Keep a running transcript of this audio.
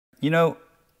You know,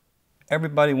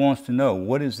 everybody wants to know,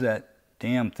 what is that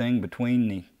damn thing between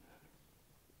the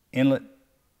inlet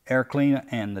air cleaner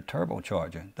and the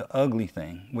turbocharger? The ugly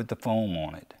thing with the foam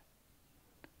on it.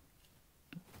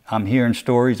 I'm hearing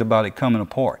stories about it coming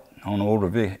apart on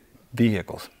older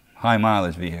vehicles, high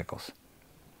mileage vehicles.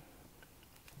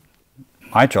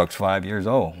 My truck's 5 years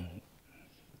old.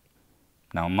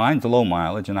 Now mine's a low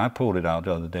mileage, and I pulled it out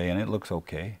the other day and it looks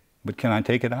okay. But can I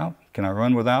take it out? Can I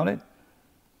run without it?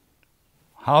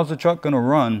 How's the truck going to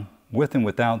run with and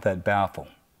without that baffle?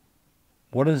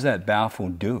 What does that baffle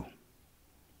do?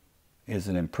 Is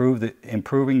it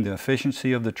improving the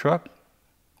efficiency of the truck?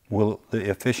 Will the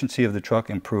efficiency of the truck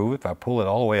improve if I pull it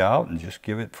all the way out and just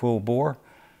give it full bore?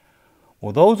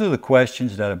 Well, those are the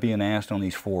questions that are being asked on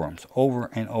these forums over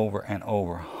and over and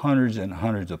over, hundreds and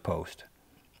hundreds of posts.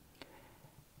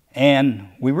 And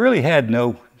we really had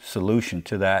no solution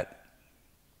to that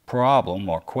problem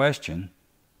or question,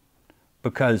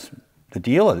 because the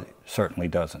dealer certainly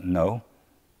doesn't know.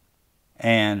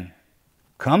 And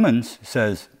Cummins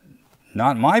says,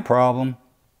 not my problem.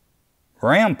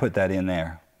 RAM put that in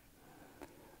there.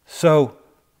 So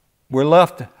we're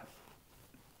left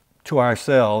to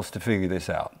ourselves to figure this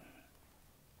out.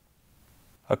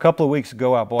 A couple of weeks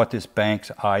ago, I bought this Banks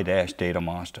iDash Data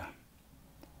Monster.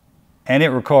 And it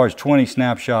records 20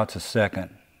 snapshots a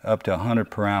second, up to 100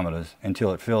 parameters,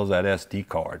 until it fills that SD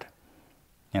card.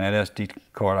 And that SD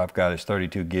card I've got is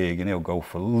 32 gig, and it'll go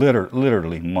for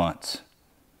literally months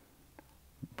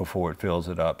before it fills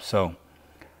it up. So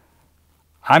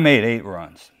I made 8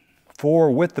 runs,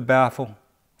 4 with the baffle,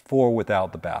 4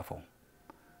 without the baffle.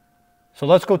 So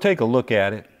let's go take a look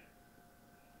at it,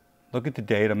 look at the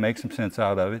data, make some sense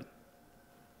out of it,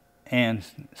 and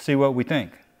see what we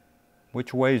think.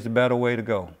 Which way is the better way to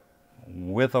go,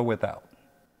 with or without?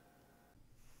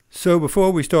 So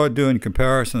before we start doing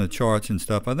comparison of charts and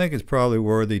stuff, I think it's probably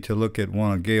worthy to look at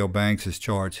one of Gail Banks'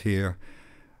 charts here,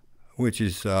 which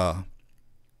is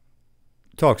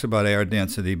talks about air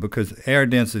density, because air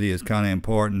density is kind of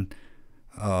important.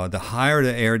 The higher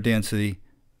the air density,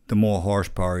 the more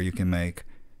horsepower you can make.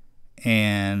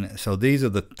 And so these are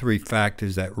the 3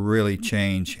 factors that really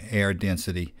change air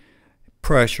density.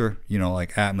 Pressure, you know,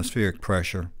 like atmospheric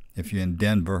pressure. If you're in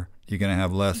Denver, you're going to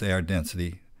have less air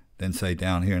density than, say,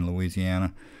 down here in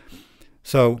Louisiana.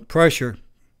 So pressure,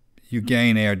 you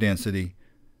gain air density.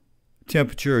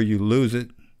 Temperature, you lose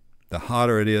it. The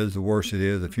hotter it is, the worse it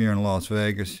is. If you're in Las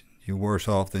Vegas, you're worse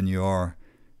off than you are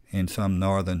in some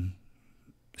northern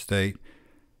state.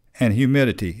 And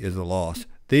humidity is a loss.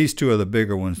 These 2 are the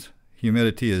bigger ones.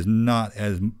 Humidity is not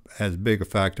as big a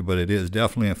factor, but it is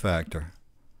definitely a factor.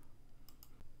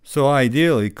 So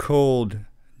ideally, cold,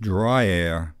 dry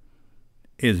air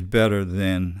is better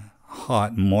than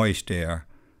hot, moist air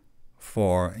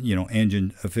for, you know,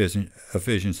 engine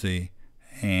efficiency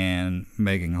and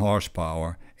making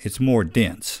horsepower. It's more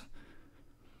dense.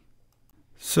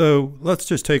 So let's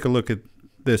just take a look at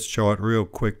this chart real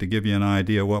quick to give you an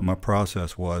idea what my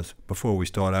process was before we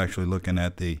start actually looking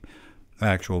at the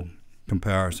actual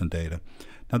comparison data.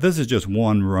 Now this is just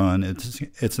one run.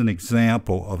 It's an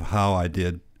example of how I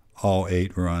did all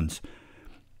 8 runs.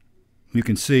 You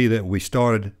can see that we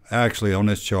started, actually on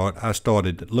this chart, I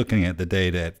started looking at the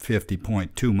data at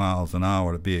 50.2 miles an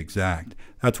hour to be exact.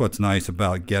 That's what's nice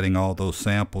about getting all those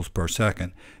samples per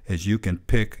second, is you can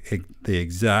pick the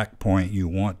exact point you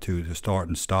want to start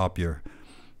and stop your,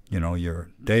 you know, your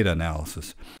data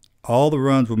analysis. All the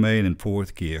runs were made in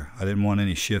 4th gear. I didn't want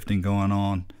any shifting going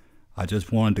on. I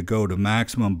just wanted to go to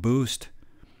maximum boost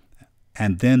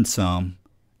and then some.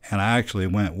 And I actually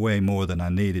went way more than I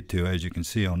needed to. As you can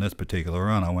see on this particular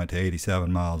run, I went to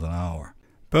 87 miles an hour.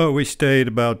 But we stayed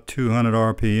about 200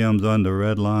 RPMs under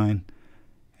red line.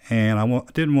 And I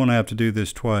didn't want to have to do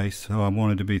this twice, so I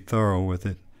wanted to be thorough with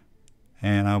it.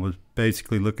 And I was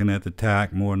basically looking at the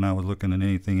tach more than I was looking at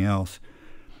anything else.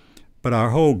 But our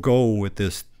whole goal with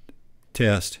this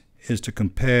test is to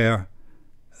compare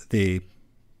the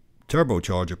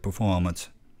turbocharger performance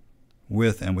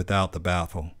with and without the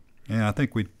baffle. And I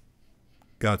think we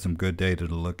got some good data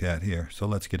to look at here, so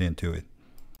let's get into it.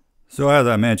 So as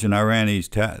I mentioned, I ran these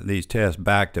tests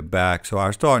back to back, so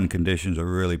our starting conditions are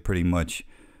really pretty much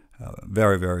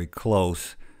very, very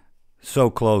close. So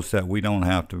close that we don't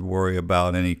have to worry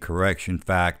about any correction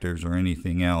factors or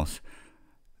anything else.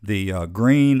 The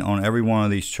green on every one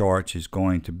of these charts is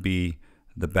going to be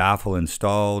the baffle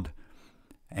installed,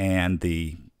 and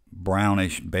the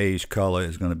brownish beige color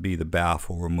is going to be the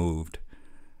baffle removed.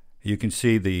 You can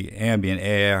see the ambient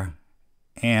air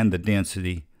and the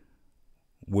density,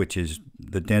 which is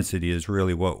the density is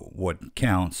really what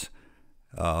counts.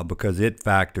 because it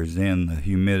factors in the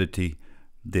humidity,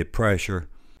 the pressure,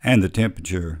 and the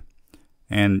temperature.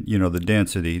 And you know, the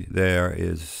density there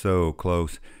is so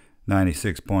close,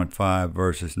 96.5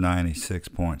 versus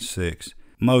 96.6.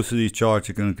 Most of these charts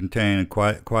are going to contain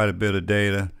quite a bit of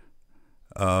data.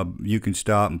 You can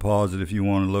stop and pause it if you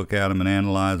want to look at them and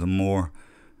analyze them more.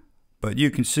 But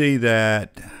you can see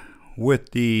that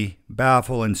with the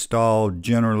Baffle installed,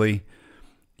 generally,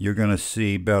 you're going to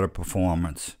see better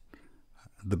performance.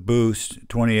 The boost,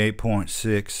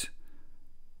 28.6,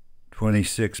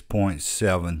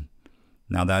 26.7.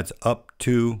 Now that's up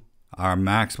to our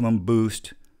maximum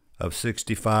boost of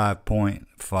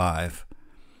 65.5.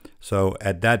 So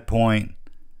at that point,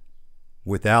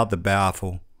 without the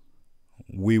Baffle,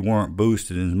 we weren't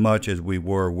boosted as much as we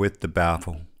were with the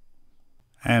Baffle.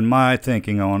 And my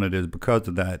thinking on it is because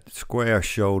of that square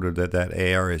shoulder that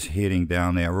air is hitting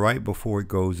down there right before it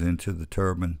goes into the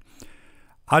turbine.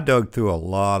 I dug through a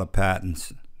lot of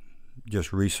patents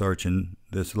just researching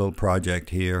this little project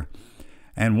here.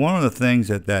 And one of the things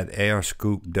that air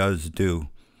scoop does do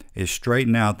is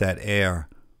straighten out that air,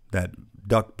 that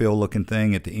duckbill looking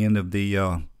thing at the end of the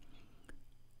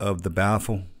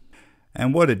Baffle.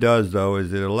 And what it does though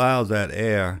is it allows that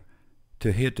air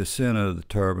to hit the center of the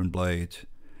turbine blades.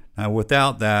 Now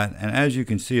without that, and as you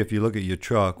can see if you look at your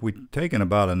truck, we've taken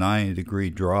about a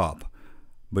 90-degree drop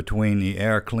between the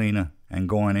air cleaner and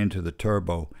going into the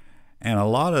turbo. And a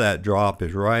lot of that drop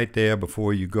is right there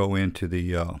before you go into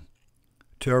the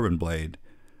turbine blade.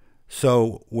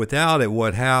 So without it,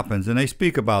 what happens, and they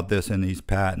speak about this in these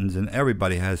patents, and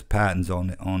everybody has patents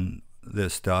on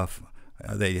this stuff.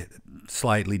 They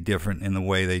slightly different in the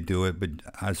way they do it, but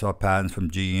I saw patents from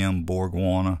GM, Borg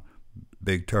Warner,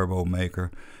 big turbo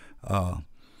maker.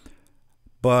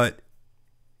 But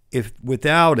if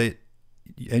without it,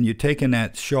 and you're taking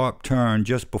that sharp turn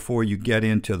just before you get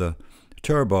into the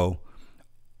turbo,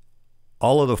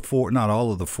 all of the force, not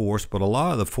all of the force, but a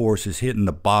lot of the force is hitting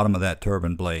the bottom of that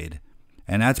turbine blade.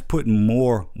 And that's putting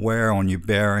more wear on your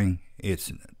bearing.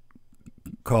 It's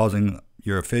causing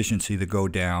your efficiency to go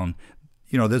down.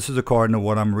 You know, this is according to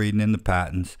what I'm reading in the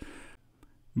patents.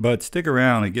 But stick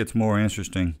around, it gets more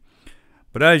interesting.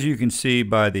 But as you can see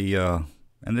by the,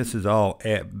 and this is all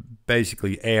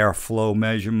basically air flow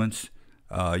measurements,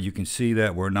 you can see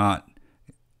that we're not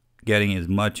getting as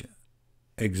much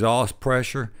exhaust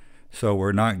pressure. So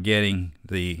we're not getting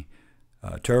the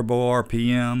turbo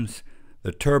RPMs.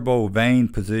 The turbo vane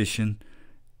position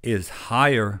is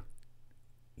higher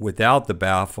without the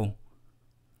Baffle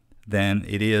than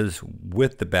it is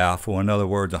with the Baffle. In other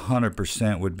words,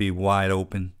 100% would be wide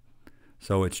open.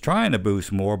 So it's trying to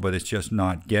boost more, but it's just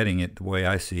not getting it the way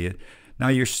I see it. Now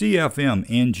your CFM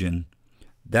engine,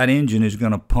 that engine is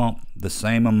going to pump the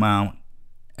same amount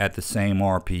at the same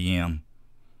RPM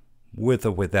with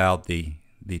or without the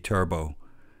turbo.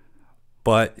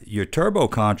 But your turbo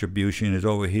contribution is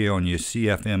over here on your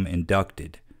CFM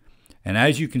inducted. And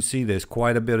as you can see, there's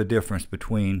quite a bit of difference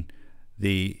between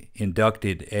the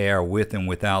inducted air with and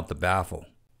without the Baffle.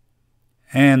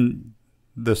 And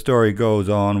the story goes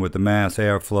on with the mass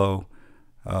airflow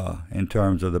in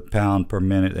terms of the pound per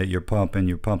minute that you're pumping.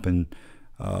 You're pumping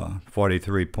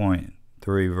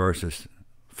 43.3 versus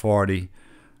 40.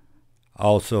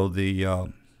 Also, the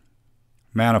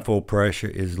manifold pressure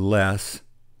is less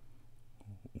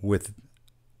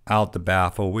without the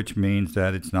Baffle, which means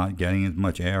that it's not getting as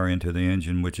much air into the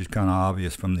engine, which is kind of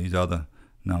obvious from these other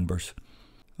numbers.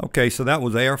 Okay, so that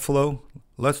was airflow.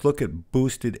 Let's look at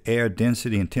boosted air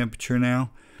density and temperature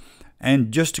now.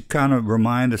 And just to kind of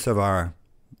remind us of our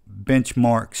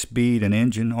benchmark speed and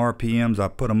engine RPMs, I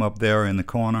put them up there in the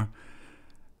corner.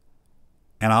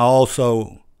 And I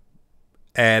also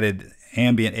added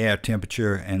ambient air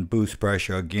temperature and boost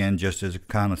pressure, again, just as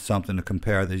kind of something to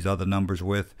compare these other numbers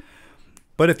with.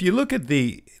 But if you look at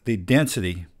the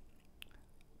density,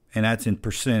 and that's in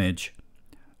percentage,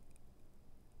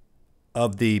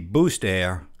 of the boost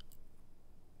air,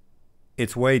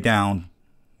 it's way down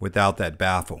without that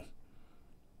Baffle.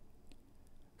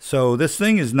 So this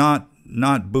thing is not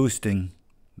boosting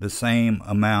the same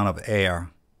amount of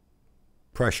air,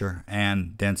 pressure,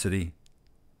 and density.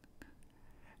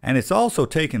 And it's also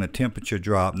taking a temperature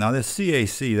drop. Now this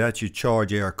CAC, that's your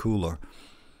charge air cooler.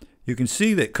 You can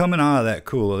see that coming out of that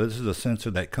cooler, this is a sensor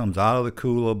that comes out of the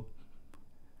cooler,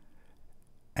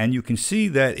 and you can see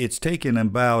that it's taking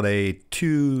about a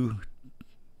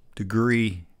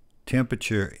 2-degree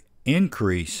temperature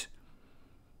increase.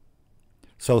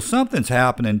 So something's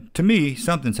happening, to me,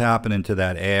 something's happening to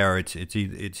that air. It's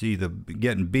either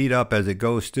getting beat up as it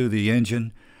goes through the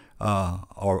engine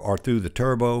or through the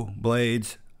turbo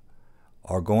blades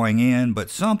or going in, but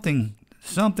something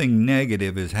something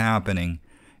negative is happening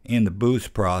in the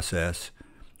boost process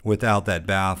without that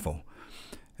baffle.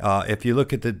 If you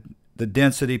look at the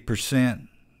density percent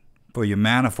for your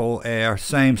manifold air,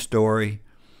 same story.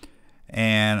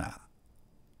 And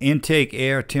intake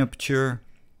air temperature,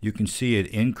 you can see it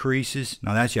increases.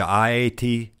 Now that's your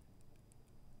IAT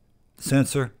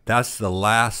sensor. That's the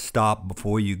last stop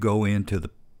before you go into the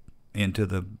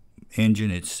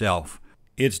engine itself.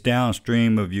 It's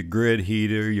downstream of your grid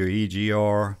heater, your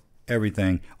EGR,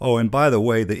 everything. Oh, and by the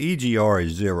way, the EGR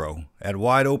is 0. At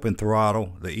wide open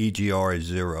throttle, the EGR is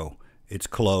 0. It's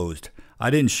closed. I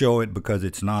didn't show it because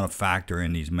it's not a factor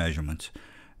in these measurements.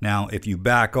 Now, if you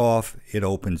back off, it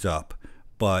opens up.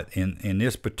 But in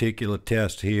this particular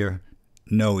test here,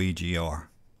 no EGR.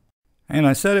 And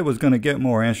I said it was going to get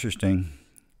more interesting.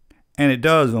 And it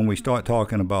does when we start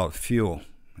talking about fuel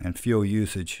and fuel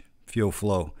usage, fuel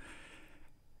flow.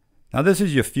 Now this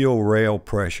is your fuel rail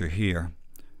pressure here.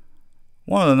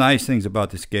 One of the nice things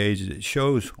about this gauge is it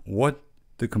shows what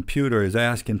the computer is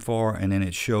asking for, and then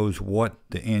it shows what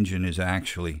the engine is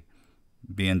actually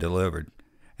being delivered.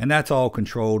 And that's all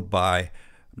controlled by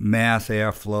mass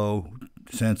airflow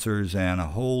sensors and a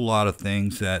whole lot of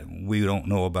things that we don't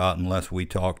know about unless we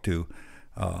talk to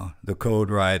the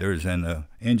code writers and the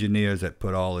engineers that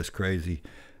put all this crazy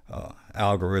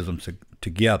algorithms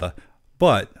together.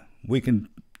 But we can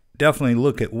definitely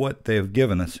look at what they've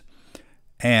given us.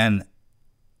 And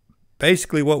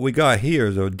basically what we got here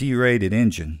is a derated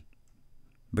engine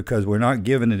because we're not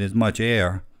giving it as much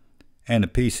air and the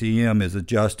PCM is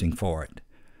adjusting for it.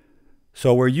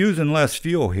 So we're using less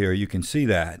fuel here. You can see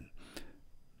that.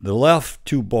 The left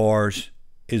 2 bars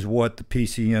is what the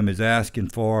PCM is asking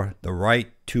for. The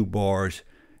right 2 bars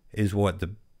is what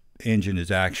the engine is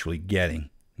actually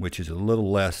getting, which is a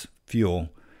little less fuel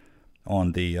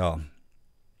on the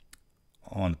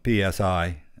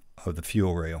PSI of the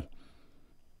fuel rail.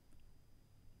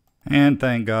 And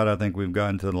thank God, I think we've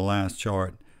gotten to the last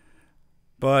chart.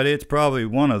 But it's probably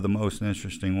one of the most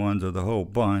interesting ones of the whole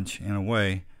bunch in a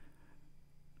way.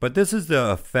 But this is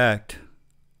the effect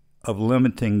of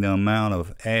limiting the amount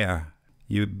of air.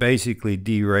 You're basically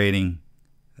derating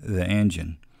the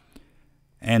engine.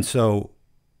 And so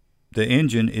the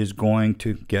engine is going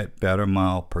to get better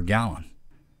mile per gallon.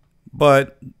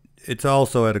 But it's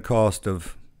also at a cost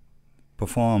of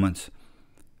performance.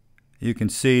 You can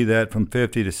see that from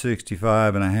 50 to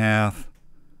 65.5,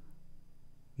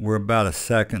 we're about a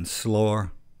second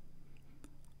slower.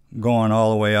 Going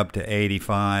all the way up to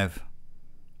 85,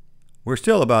 we're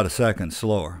still about a second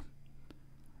slower.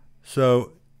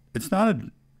 So it's not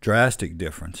a drastic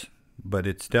difference, but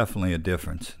it's definitely a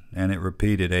difference. And it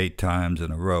repeated 8 times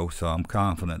in a row, so I'm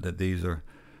confident that these are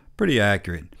pretty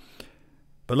accurate.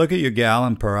 But look at your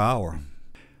gallon per hour.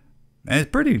 And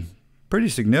it's pretty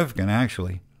significant,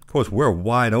 actually. Of course, we're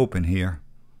wide open here,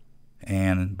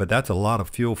 but that's a lot of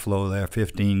fuel flow there,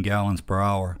 15 gallons per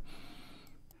hour.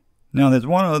 Now, there's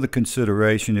one other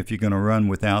consideration if you're going to run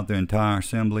without the entire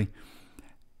assembly,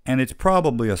 and it's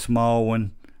probably a small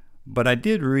one, but I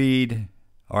did read,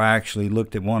 or actually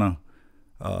looked at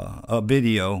a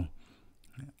video.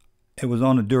 It was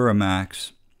on a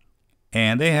Duramax,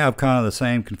 and they have kind of the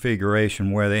same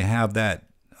configuration where they have that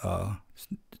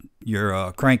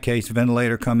your crankcase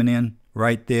ventilator coming in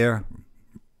right there,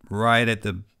 right at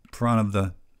the front of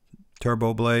the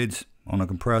turbo blades on a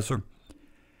compressor.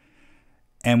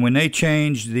 And when they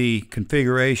changed the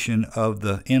configuration of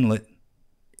the inlet,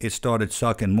 it started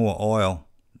sucking more oil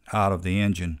out of the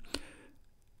engine.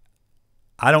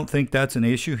 I don't think that's an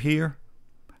issue here.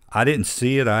 I didn't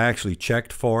see it. I actually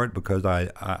checked for it because I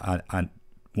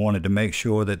wanted to make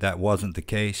sure that that wasn't the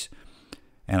case.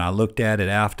 And I looked at it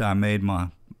after I made my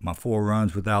 4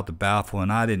 runs without the baffle,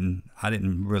 and I didn't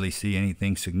really see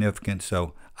anything significant.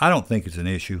 So I don't think it's an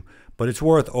issue, but it's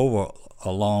worth over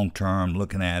a long term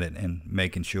looking at it and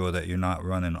making sure that you're not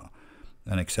running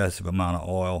an excessive amount of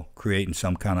oil, creating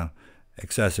some kind of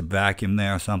excessive vacuum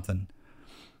there or something.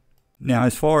 Now,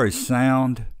 as far as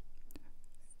sound,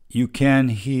 you can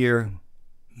hear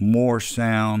more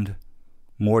sound,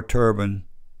 more turbine,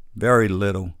 very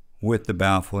little with the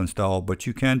baffle installed, but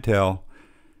you can tell,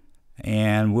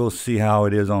 and we'll see how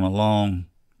it is on a long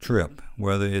trip,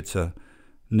 whether it's a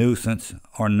nuisance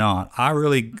or not. I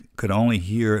really could only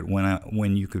hear it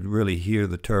when you could really hear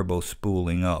the turbo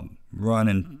spooling up.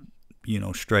 Running,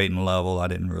 straight and level, I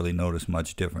didn't really notice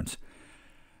much difference.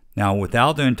 Now,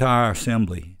 without the entire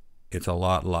assembly, it's a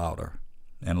lot louder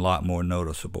and a lot more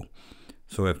noticeable.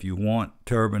 So if you want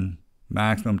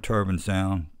maximum turbine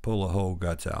sound, pull the whole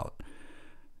guts out.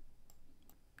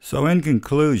 So in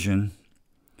conclusion,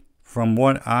 from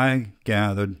what I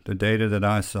gathered, the data that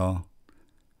I saw,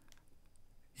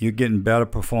 you're getting better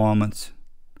performance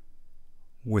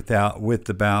with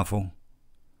the baffle.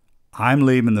 I'm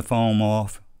leaving the foam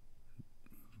off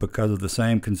because of the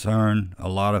same concern a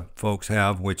lot of folks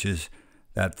have, which is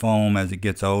that foam, as it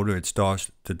gets older, it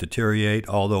starts to deteriorate.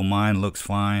 Although mine looks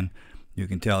fine, you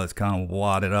can tell it's kind of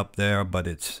wadded up there, but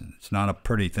it's not a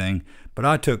pretty thing. But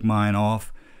I took mine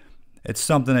off. It's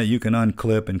something that you can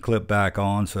unclip and clip back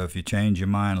on, so if you change your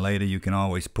mind later, you can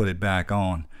always put it back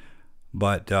on.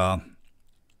 But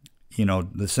you know,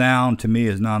 the sound to me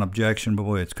is not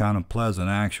objectionable. It's kind of pleasant,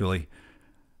 actually.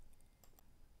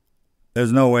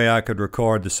 There's no way I could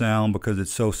record the sound because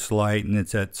it's so slight and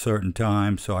it's at certain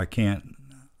times, so I can't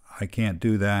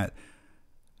do that.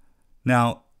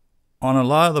 Now, on a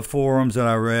lot of the forums that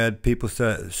I read, people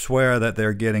swear that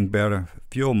they're getting better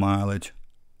fuel mileage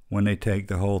when they take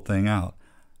the whole thing out.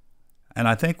 And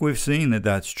I think we've seen that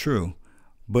that's true,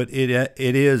 but it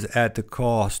is at the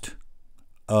cost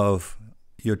of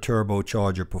your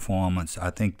turbocharger performance.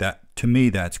 I think that, to me,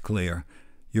 that's clear.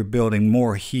 You're building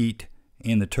more heat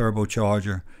in the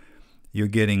turbocharger. You're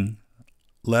getting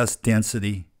less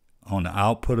density on the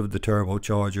output of the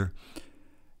turbocharger,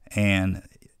 and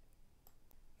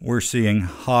we're seeing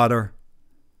hotter,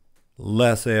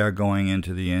 less air going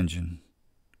into the engine.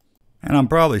 And I'm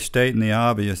probably stating the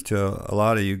obvious to a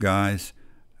lot of you guys.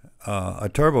 A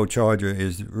turbocharger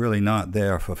is really not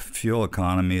there for fuel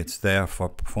economy, it's there for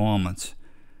performance.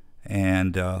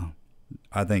 And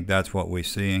I think that's what we're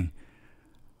seeing.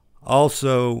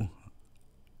 Also,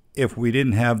 if we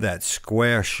didn't have that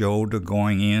square shoulder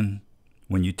going in,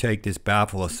 when you take this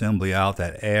baffle assembly out,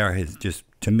 that air is just,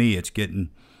 to me, it's getting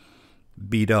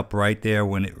beat up right there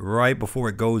right before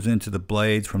it goes into the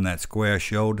blades from that square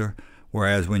shoulder.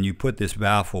 Whereas when you put this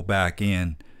baffle back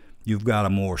in, you've got a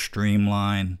more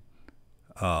streamlined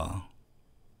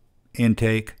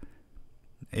intake.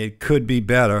 It could be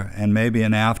better, and maybe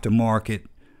an aftermarket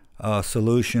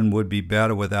solution would be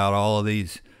better without all of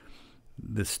this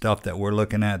stuff that we're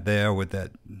looking at there with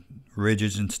that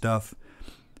ridges and stuff.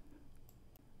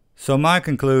 So my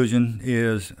conclusion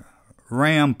is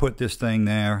RAM put this thing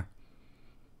there.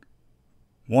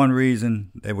 One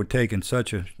reason they were taking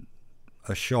such a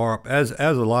sharp, as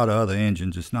a lot of other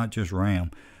engines, it's not just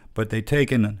RAM, but they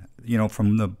taken, you know,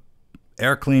 from the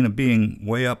air cleaner being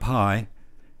way up high,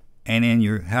 and then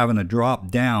you're having to drop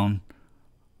down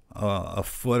a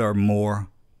foot or more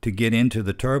to get into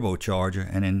the turbocharger,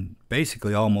 and then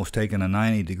basically almost taking a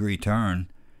 90-degree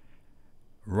turn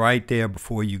right there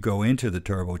before you go into the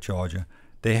turbocharger.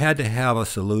 They had to have a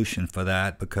solution for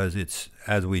that because it's,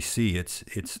 as we see, it's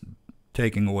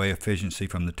taking away efficiency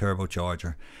from the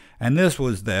turbocharger. And this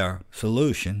was their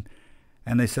solution.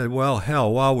 And they said, well,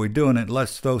 hell, while we're doing it,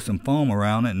 let's throw some foam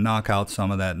around it and knock out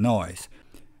some of that noise.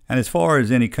 And as far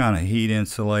as any kind of heat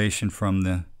insulation from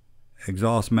the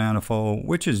exhaust manifold,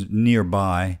 which is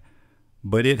nearby,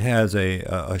 but it has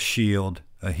a shield,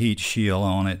 a heat shield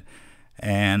on it.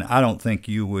 And I don't think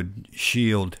you would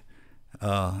shield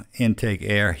intake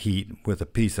air heat with a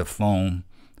piece of foam.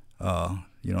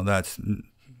 You know, that's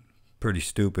pretty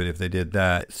stupid if they did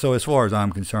that. So as far as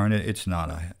I'm concerned, it's not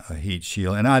a heat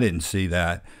shield, and I didn't see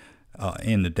that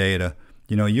in the data.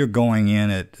 You know, you're going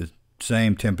in at the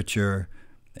same temperature,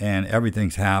 and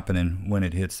everything's happening when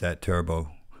it hits that turbo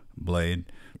blade.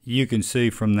 You can see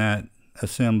from that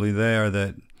assembly there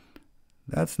that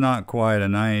that's not quite a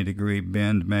 90-degree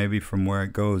bend, maybe from where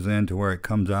it goes in to where it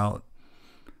comes out,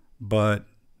 but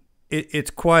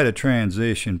it's quite a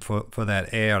transition for that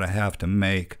air to have to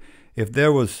make. If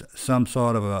there was some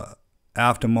sort of a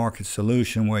aftermarket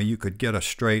solution where you could get a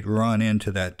straight run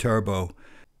into that turbo,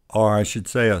 or I should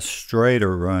say a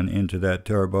straighter run into that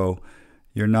turbo,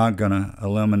 you're not going to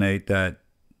eliminate that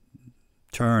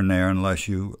turn there unless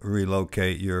you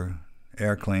relocate your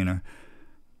air cleaner.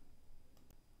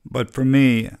 But for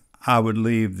me, I would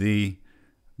leave the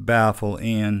baffle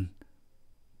in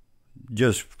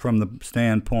just from the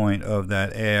standpoint of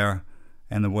that air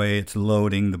and the way it's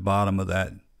loading the bottom of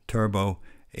that turbo.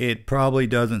 It probably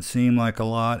doesn't seem like a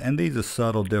lot, and these are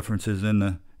subtle differences in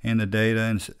the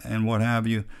data and what have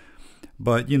you.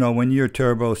 But you know, when your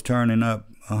turbo's turning up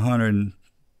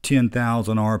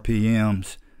 110,000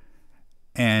 RPMs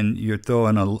and you're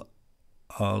throwing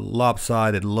a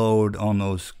lopsided load on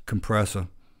those compressor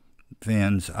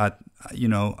fins,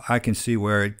 I can see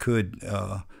where it could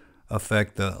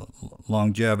affect the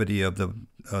longevity of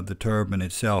the turbine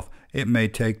itself. It may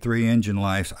take 3 engine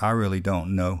lives. I really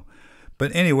don't know.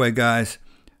 But anyway, guys,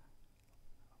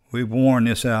 we've worn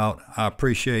this out. I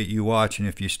appreciate you watching.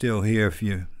 If you're still here, if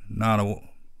you're not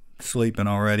sleeping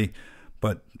already.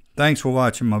 But thanks for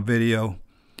watching my video.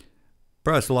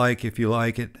 Press like if you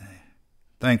like it.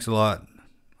 Thanks a lot.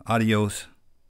 Adios.